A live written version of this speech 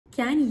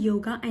Can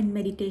yoga and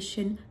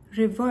meditation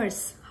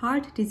reverse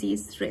heart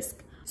disease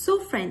risk? So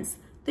friends,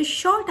 the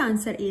short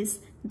answer is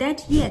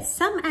that yes,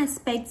 some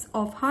aspects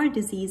of heart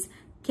disease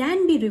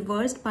can be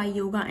reversed by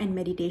yoga and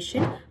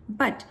meditation,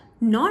 but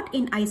not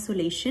in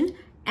isolation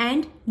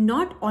and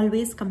not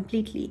always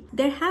completely.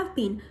 There have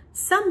been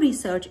some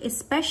research,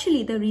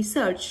 especially the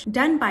research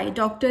done by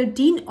Dr.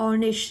 Dean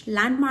Ornish's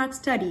landmark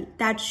study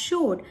that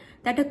showed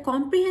that a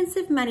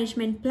comprehensive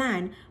management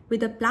plan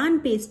with a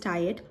plant-based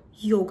diet,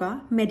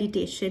 yoga,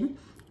 meditation,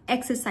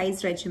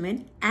 exercise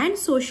regimen, and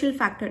social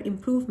factor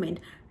improvement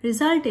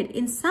resulted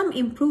in some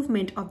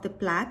improvement of the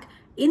plaque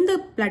in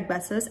the blood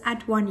vessels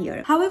at 1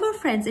 year. However,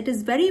 friends, it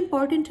is very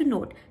important to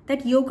note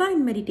that yoga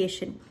and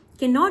meditation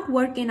cannot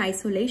work in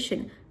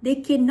isolation. They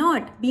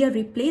cannot be a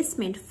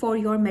replacement for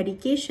your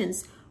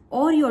medications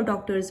or your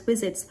doctor's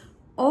visits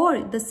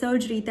or the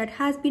surgery that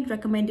has been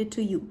recommended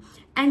to you.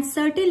 And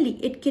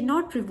certainly it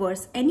cannot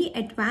reverse any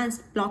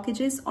advanced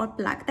blockages or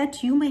plaque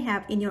that you may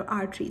have in your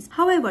arteries.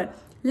 However,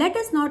 let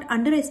us not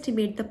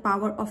underestimate the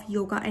power of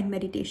yoga and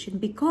meditation,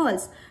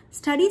 because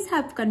studies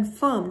have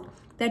confirmed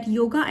that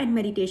yoga and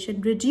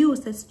meditation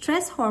reduce the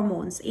stress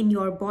hormones in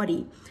your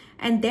body,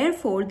 and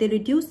therefore they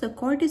reduce the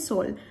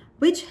cortisol,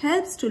 which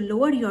helps to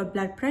lower your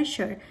blood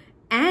pressure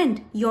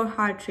and your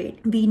heart rate.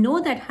 We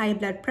know that high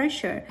blood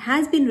pressure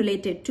has been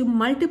related to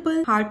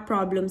multiple heart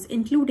problems,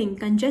 including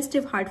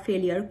congestive heart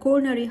failure,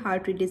 coronary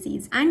artery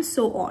disease, and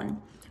so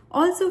on.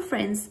 Also,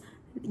 friends,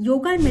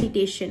 yoga and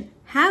meditation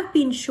have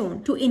been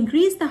shown to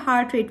increase the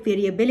heart rate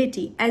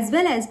variability as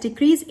well as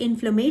decrease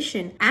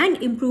inflammation and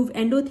improve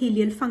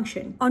endothelial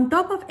function. On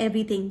top of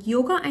everything,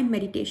 yoga and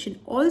meditation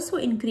also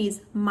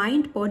increase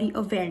mind-body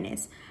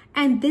awareness,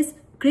 and this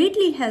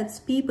greatly helps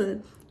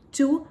people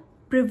to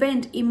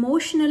prevent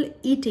emotional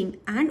eating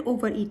and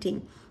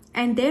overeating,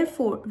 and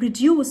therefore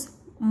reduce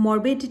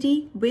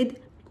morbidity with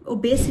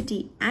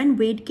obesity and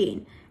weight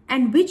gain,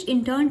 and which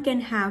in turn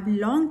can have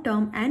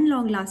long-term and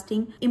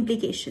long-lasting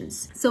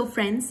implications. So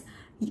friends,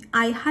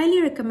 I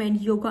highly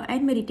recommend yoga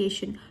and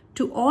meditation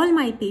to all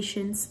my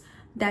patients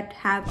that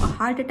have a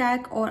heart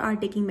attack or are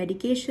taking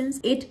medications.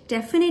 It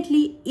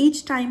definitely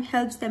each time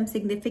helps them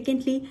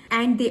significantly,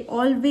 and they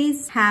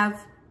always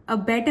have a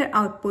better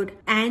output,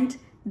 and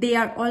they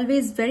are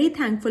always very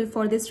thankful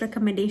for this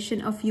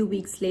recommendation a few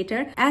weeks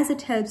later, as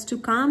it helps to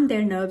calm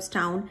their nerves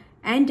down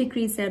and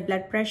decrease their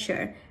blood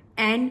pressure.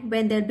 And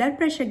when their blood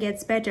pressure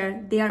gets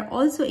better, they are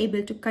also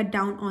able to cut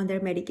down on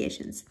their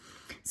medications.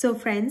 So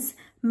friends,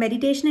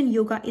 meditation and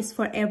yoga is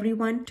for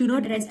everyone. Do not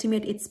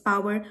underestimate its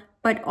power,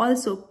 but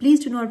also please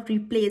do not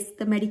replace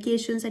the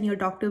medications and your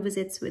doctor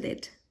visits with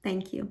it.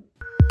 Thank you.